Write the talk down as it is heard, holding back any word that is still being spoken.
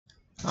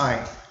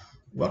Hi,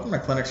 welcome to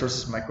Clinic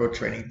Sources Micro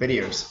Training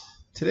videos.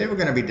 Today we're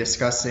going to be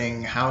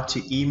discussing how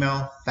to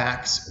email,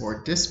 fax,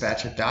 or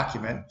dispatch a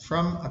document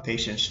from a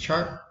patient's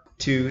chart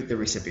to the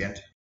recipient.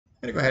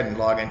 I'm going to go ahead and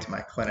log into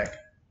my clinic.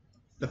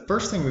 The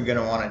first thing we're going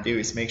to want to do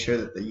is make sure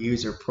that the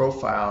user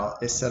profile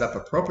is set up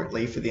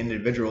appropriately for the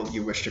individual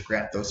you wish to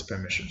grant those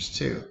permissions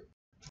to.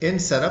 In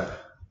Setup,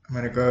 I'm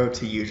going to go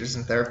to Users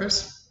and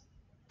Therapists,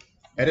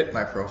 edit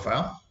my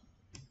profile.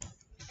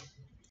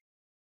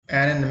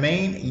 And in the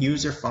main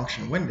user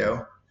function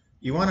window,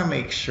 you want to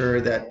make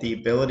sure that the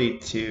ability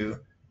to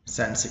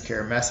send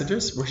secure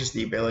messages, which is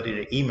the ability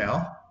to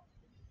email,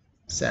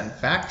 send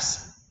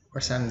fax, or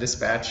send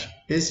dispatch,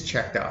 is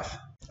checked off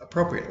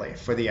appropriately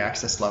for the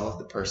access level of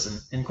the person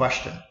in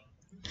question.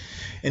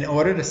 In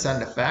order to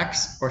send a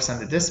fax or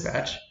send a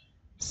dispatch,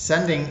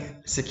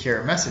 sending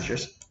secure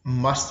messages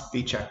must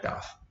be checked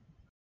off.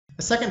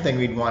 The second thing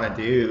we'd want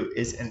to do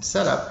is in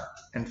Setup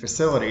and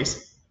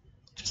Facilities,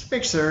 just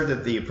make sure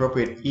that the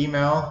appropriate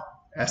email,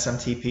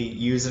 SMTP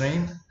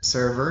username,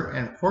 server,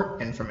 and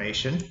port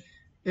information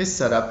is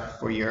set up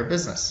for your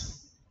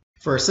business.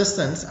 For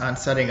assistance on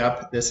setting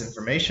up this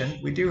information,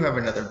 we do have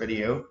another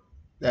video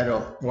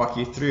that'll walk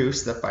you through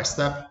step by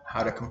step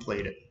how to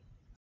complete it.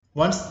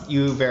 Once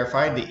you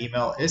verified the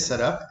email is set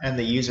up and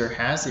the user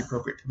has the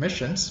appropriate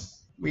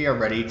permissions, we are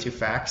ready to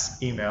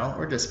fax, email,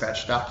 or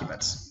dispatch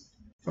documents.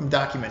 From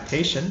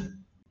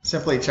documentation,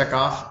 simply check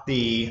off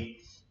the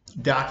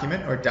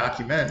document or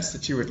documents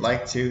that you would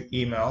like to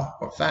email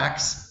or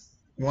fax.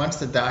 Once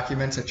the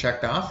documents are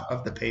checked off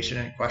of the patient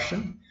in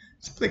question,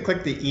 simply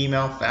click the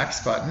email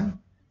fax button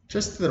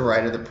just to the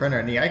right of the printer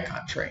in the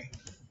icon tray.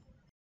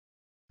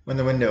 When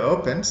the window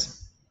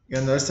opens,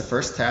 you'll notice the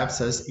first tab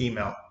says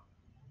email.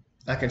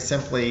 I can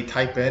simply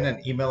type in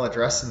an email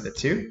address in the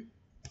two,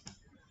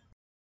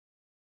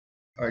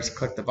 or just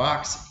click the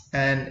box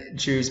and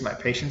choose my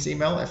patient's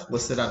email if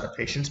listed on the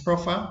patient's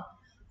profile,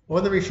 or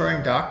the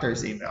referring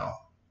doctor's email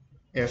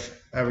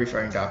if a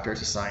referring doctor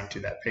is assigned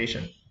to that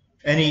patient.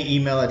 Any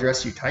email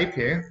address you type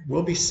here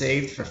will be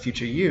saved for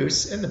future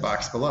use in the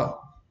box below.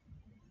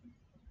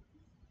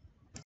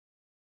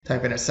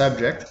 Type in a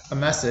subject, a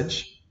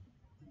message,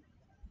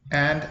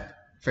 and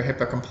for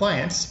HIPAA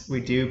compliance, we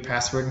do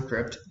password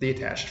encrypt the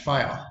attached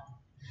file.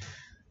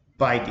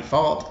 By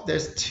default,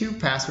 there's two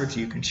passwords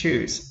you can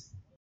choose.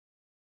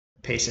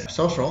 Patient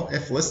social,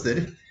 if listed,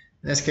 in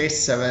this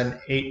case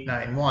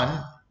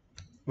 7891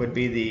 would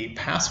be the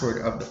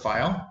password of the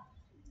file,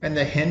 and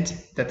the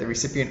hint that the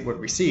recipient would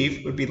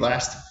receive would be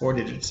last 4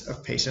 digits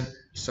of patient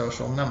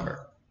social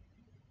number.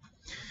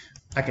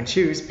 I can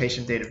choose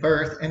patient date of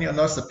birth, and you'll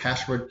notice the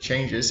password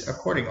changes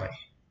accordingly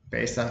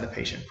based on the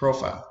patient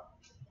profile.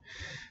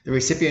 The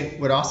recipient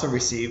would also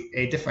receive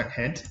a different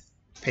hint,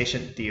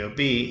 patient DOB,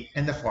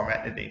 in the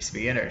format it needs to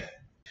be entered.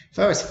 If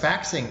I was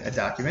faxing a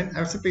document, I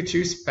would simply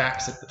choose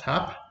fax at the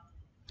top.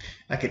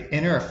 I could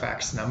enter a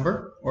fax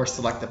number or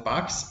select a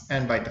box,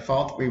 and by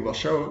default we will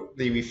show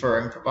the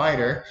referring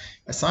provider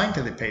assigned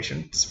to the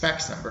patient's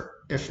fax number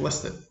if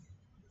listed.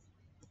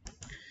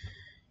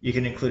 You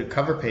can include a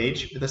cover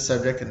page with a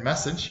subject and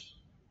message.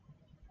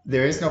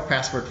 There is no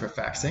password for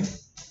faxing.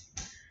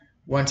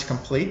 Once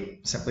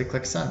complete, simply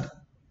click send.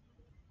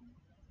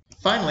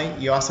 Finally,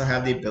 you also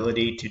have the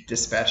ability to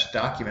dispatch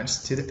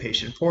documents to the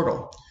patient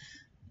portal.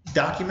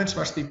 Documents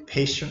must be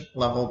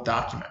patient-level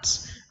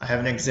documents. I have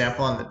an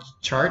example on the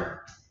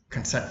chart,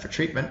 consent for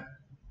treatment.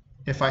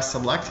 If I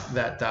select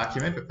that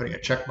document by putting a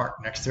check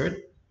mark next to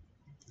it,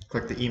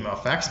 click the email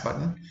fax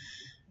button,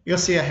 you'll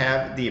see I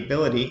have the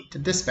ability to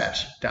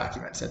dispatch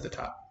documents at the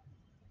top.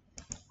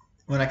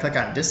 When I click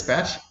on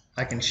dispatch,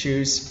 I can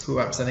choose who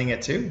I'm sending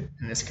it to,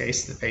 in this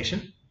case the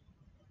patient,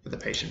 for the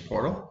patient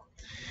portal.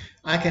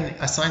 I can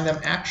assign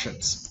them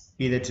actions,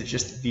 either to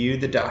just view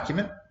the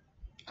document.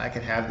 I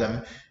can have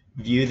them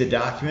view the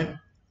document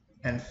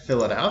and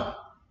fill it out,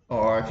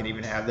 or I can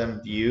even have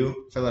them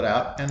view, fill it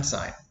out, and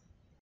sign.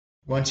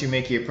 Once you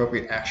make the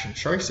appropriate action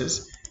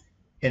choices,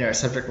 enter a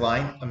subject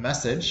line, a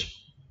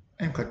message,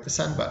 and click the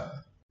send button.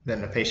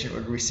 Then the patient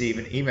would receive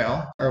an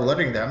email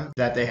alerting them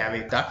that they have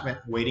a document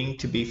waiting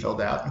to be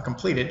filled out and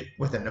completed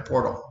within the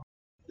portal.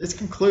 This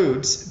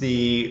concludes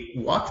the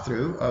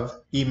walkthrough of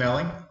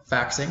emailing,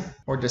 faxing,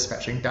 or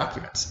dispatching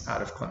documents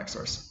out of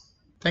ClinicSource.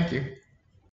 Thank you.